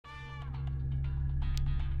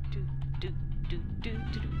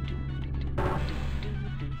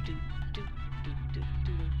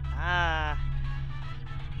Ah,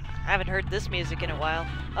 I haven't heard this music in a while.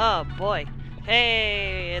 Oh boy.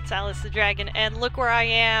 Hey, it's Alice the Dragon, and look where I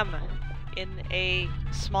am! In a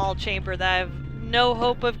small chamber that I have no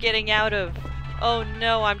hope of getting out of. Oh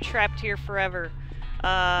no, I'm trapped here forever.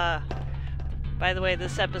 By the way,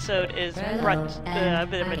 this episode is welcome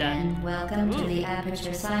to the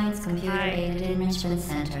Aperture Science Computer-Aided Enrichment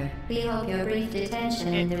Center. We hope your brief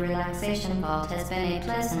detention in the relaxation vault has been a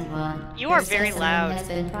pleasant one. You are very loud. Has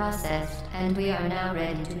been processed, and we are now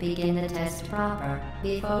ready to begin the test proper.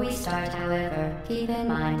 Before we start, however, keep in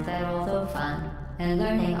mind that although fun and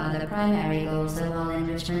learning are the primary goals of all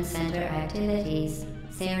Enrichment Center activities,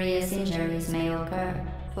 serious injuries may occur.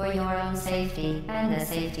 For your own safety and the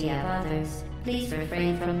safety of others, please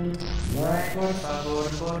refrain from... Stand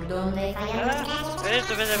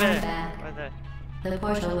back. The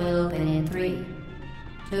portal will open in 3,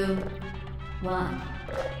 2, 1.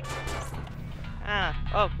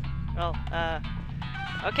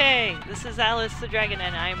 Okay, this is Alice the Dragon,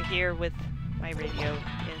 and I'm here with my radio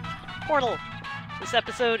in Portal. This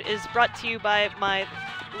episode is brought to you by my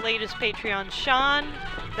latest Patreon, Sean.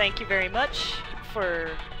 Thank you very much for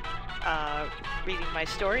reading my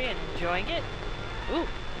story and enjoying it. Ooh.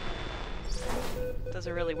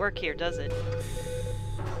 Doesn't really work here, does it?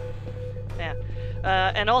 Yeah.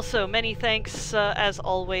 And also, many thanks, as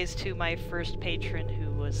always, to my first patron,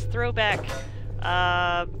 who was Throwback.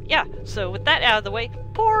 Yeah, so with that out of the way,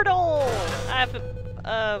 Portal! I have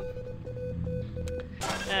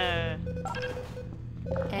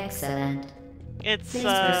Excellent. It's, Please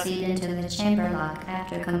proceed into the chamber lock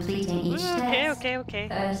after completing each test. Okay.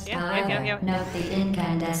 First, however, note the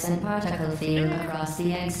incandescent particle field across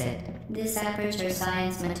the exit. This Aperture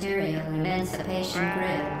Science Material Emancipation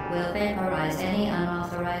Grid will vaporize any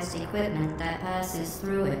unauthorized equipment that passes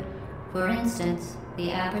through it. For instance,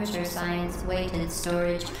 the Aperture Science Weighted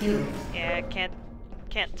Storage Cube. Yeah,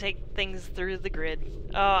 can't take things through the grid.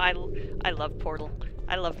 Oh, I love Portal.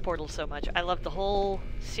 I love Portal so much. I love the whole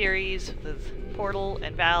series with Portal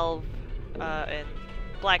and Valve and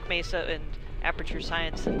Black Mesa and Aperture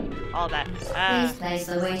Science and all that. Please place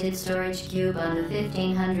the weighted storage cube on the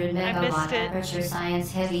 1500 megawatt Aperture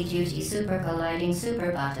Science Heavy Duty Super Colliding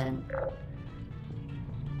Super Button.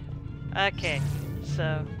 Okay,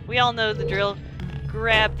 so we all know the drill.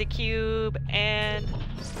 Grab the cube and...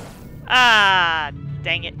 Ah,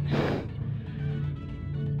 dang it.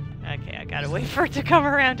 Okay, I gotta wait for it to come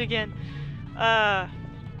around again.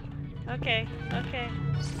 Okay.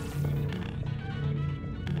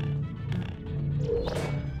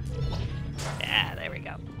 Yeah, there we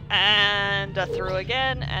go. And through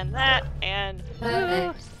again, and that, and...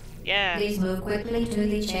 Perfect. Yeah. Please move quickly to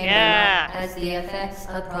the chamber lock, as the effects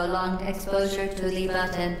of prolonged exposure to the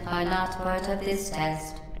button are not part of this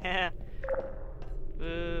test. Yeah.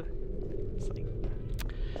 Ooh.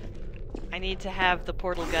 I need to have the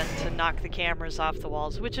portal gun to knock the cameras off the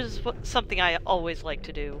walls, which is something I always like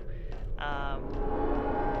to do.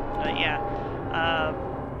 But yeah.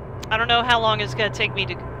 I don't know how long it's gonna take me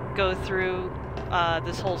to go through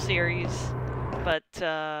this whole series, but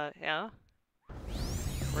yeah.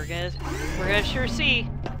 We're gonna sure see.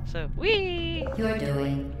 So, whee! You're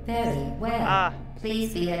doing very well.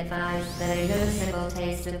 Please be advised that a noticeable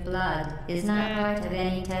taste of blood is not part of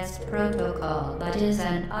any test protocol, but is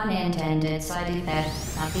an unintended side effect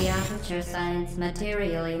of the Aperture Science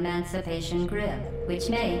Material Emancipation Grip, which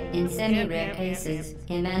may, in semi-rare cases,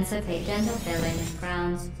 emancipate dental fillings,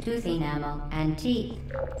 crowns, tooth enamel, and teeth.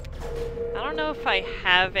 I don't know if I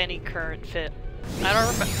have any current I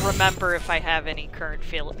don't remember if I have any current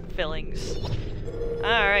fillings.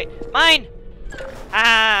 Alright, mine!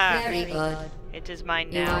 Ah! Very good. It is mine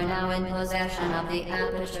now. You are now in possession of the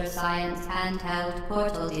Aperture Science handheld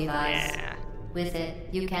portal device. Yeah. With it,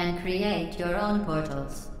 you can create your own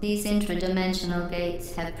portals. These intradimensional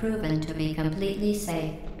gates have proven to be completely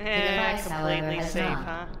safe. The device, however, has not.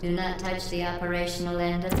 Huh? Do not touch the operational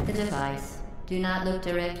end of the device. Do not look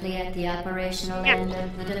directly at the operational end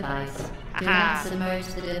of the device. Do not submerge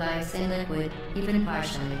the device in liquid, even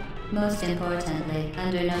partially. Most importantly,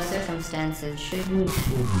 under no circumstances should you...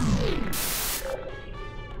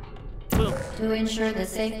 To ensure the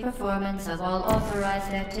safe performance of all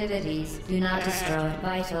authorized activities, do not destroy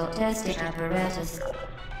vital testing apparatus.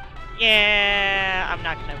 Yeah, I'm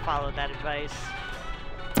not gonna follow that advice.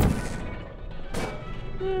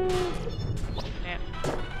 Yeah.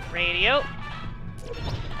 Radio.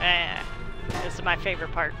 This is my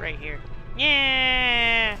favorite part right here.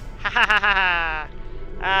 Yeah! Ha ha ha ha!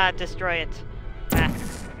 Ah, destroy it. Ah.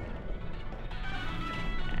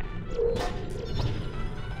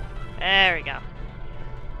 There we go.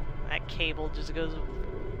 That cable just goes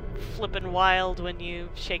flipping wild when you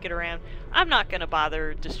shake it around. I'm not gonna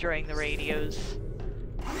bother destroying the radios.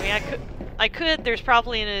 I mean, I could. There's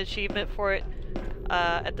probably an achievement for it.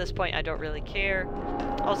 At this point, I don't really care.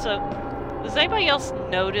 Also, does anybody else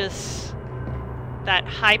notice that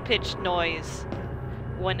high-pitched noise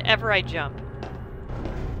whenever I jump?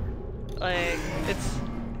 Like, it's...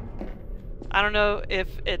 I don't know if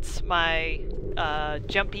it's my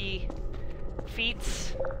jumpy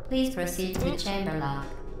feats. Please proceed to the chamber lock.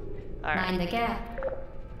 Mind the gap.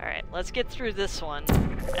 Alright, let's get through this one,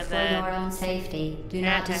 and For your own safety, do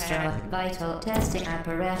not destroy vital testing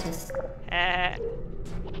apparatus.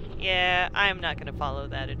 Yeah, I'm not gonna follow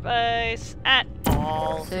that advice at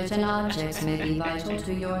all. Certain objects may be vital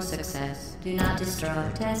to your success. Do not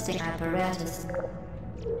destroy testing apparatus.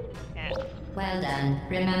 Well done.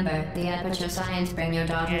 Remember, the Aperture Science Bring Your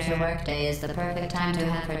Daughter to Work Day is the perfect time to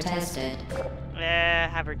have her tested.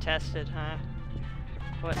 Have her tested, huh?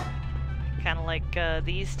 What? Kind of like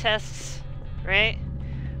these tests, right?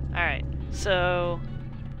 Alright, so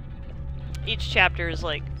each chapter is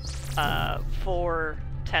like 4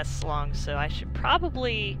 tests long, so I should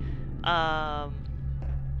probably call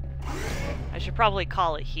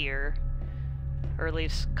it here, or at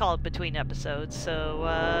least call it between episodes.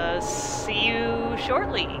 So see you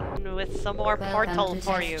shortly with some more Portal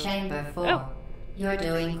for you. Chamber 4. Oh. You're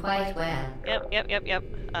doing quite well. Yep.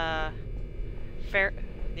 Fair.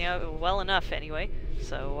 Well enough anyway.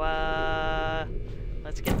 So,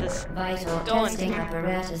 let's get this vital going. Testing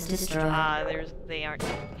apparatus destroyed. They aren't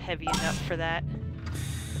heavy enough for that.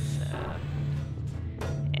 So,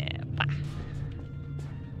 yeah,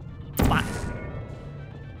 bah.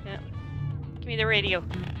 Yeah. Give me the radio.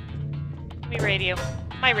 Give me radio.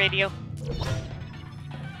 My radio.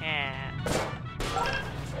 Yeah.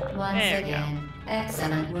 Once again,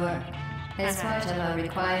 excellent work. As part of a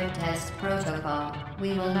required test protocol,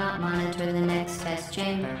 we will not monitor the next test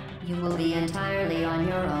chamber. You will be entirely on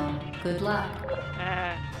your own. Good luck.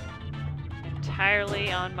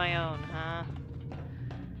 Entirely on my own, huh?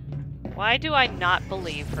 Why do I not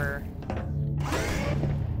believe her?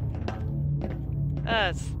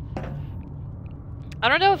 I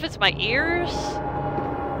don't know if it's my ears,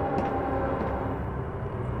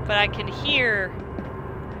 but I can hear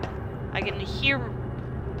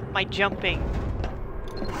my jumping.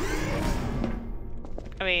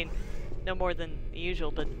 I mean, no more than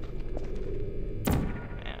usual, but...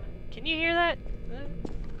 Yeah. Can you hear that?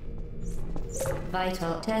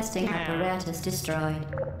 Vital testing apparatus destroyed.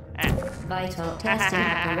 Vital testing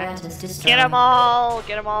apparatus destroyed. Get them all!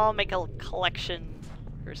 Get them all! Make a collection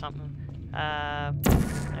or something.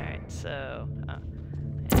 Alright, so...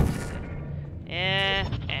 yeah,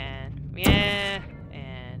 and yeah.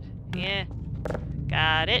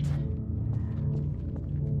 Got it.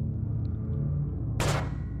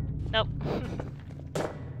 Nope.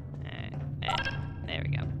 There we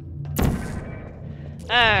go.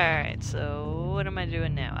 Alright, so what am I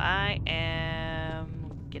doing now? I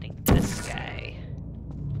am getting this guy.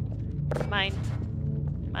 Mine.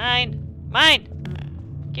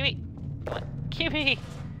 Give me. Come on. Give me.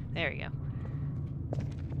 There we go.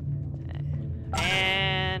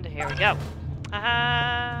 And here we go.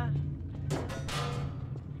 Haha.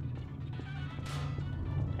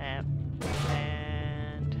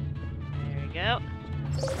 And there we go.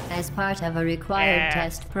 As part of a required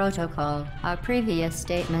test protocol, our previous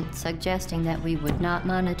statement suggesting that we would not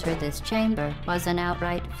monitor this chamber was an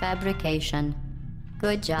outright fabrication.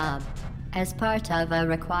 Good job. As part of a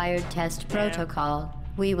required test protocol,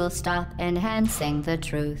 we will stop enhancing the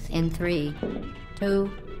truth in 3, 2,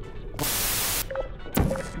 1.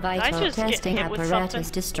 Vital testing apparatus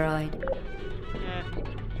destroyed.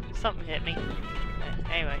 Something hit me.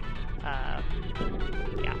 Anyway,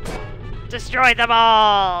 yeah. Destroy them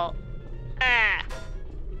all! Ah!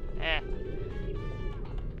 Ah!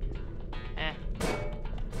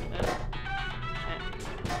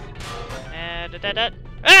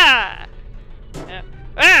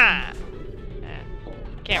 Ah!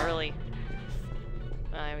 Can't really...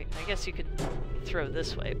 I guess you could throw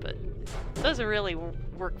this way, but it doesn't really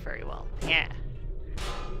work very well. Yeah.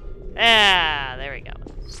 Ah, there we go.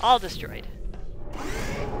 All destroyed.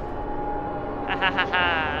 Ha ha ha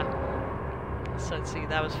ha. So let's see,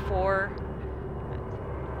 that was 4.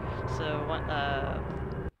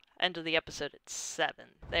 So end of the episode at 7.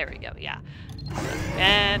 There we go. Yeah. So,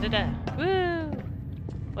 woo.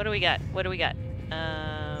 What do we got?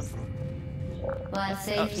 While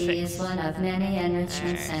safety is one of many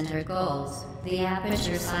Enrichment Center goals, the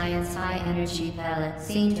Aperture Science high-energy pellet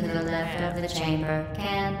seen to the left of the chamber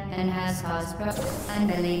can and has caused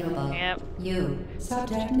unbelievable. Yep. You.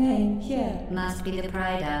 Subject name here. Must be the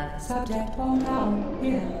pride of. Subject hometown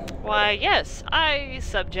here. Why, yes, I,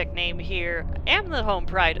 subject name here, am the home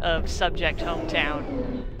pride of Subject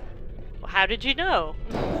Hometown. Well, how did you know?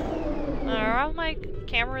 Are all my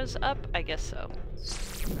cameras up? I guess so.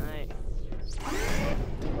 Alright.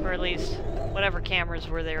 Or at least, whatever cameras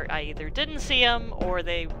were there, I either didn't see them, or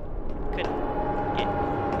they couldn't get...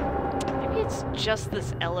 Maybe it's just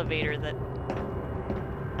this elevator that...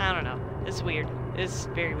 I don't know. It's weird. It's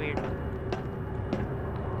very weird.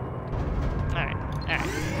 Alright, alright.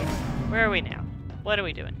 Where are we now? What are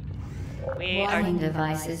we doing? Warning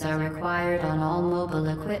devices are required on all mobile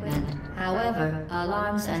equipment. However,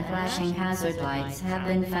 alarms and flashing hazard lights have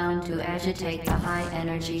been found to agitate the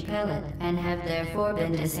high-energy pellet and have therefore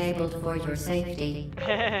been disabled for your safety.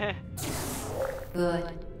 Good.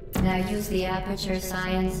 Now use the Aperture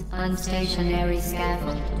Science unstationary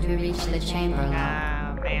scaffold to reach the chamber lock.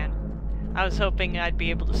 Ah, man. I was hoping I'd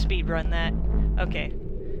be able to speedrun that. Okay.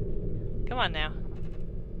 Come on now.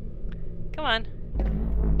 Come on.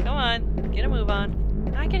 Come on. Get a move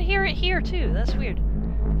on. I can hear it here, too. That's weird.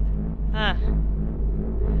 Ah.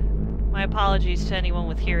 My apologies to anyone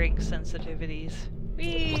with hearing sensitivities.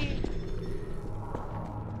 Whee!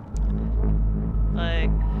 Like,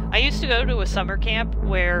 I used to go to a summer camp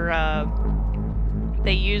where,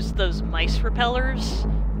 they used those mice repellers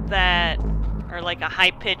that are like a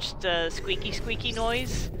high-pitched, squeaky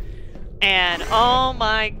noise. And, oh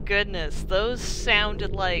my goodness, those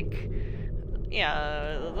sounded like...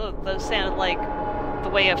 Yeah, those sounded like the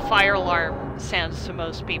way a fire alarm sounds to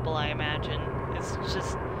most people, I imagine. It's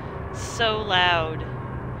just so loud.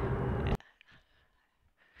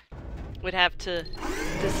 Would have to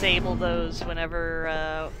disable those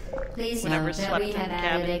whenever, Please whenever note that slept we in have the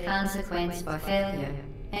added cabin. a consequence for failure.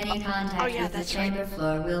 Any contact with the chamber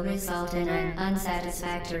floor will result in an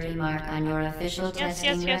unsatisfactory mark on your official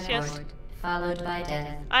testing record, followed by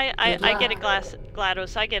death. I get it,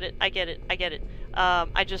 GLaDOS. I get it.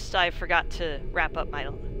 I forgot to wrap up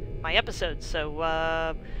my episode, so,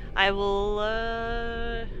 I will,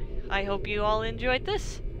 I hope you all enjoyed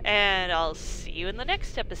this, and I'll see you in the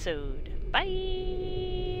next episode. Bye!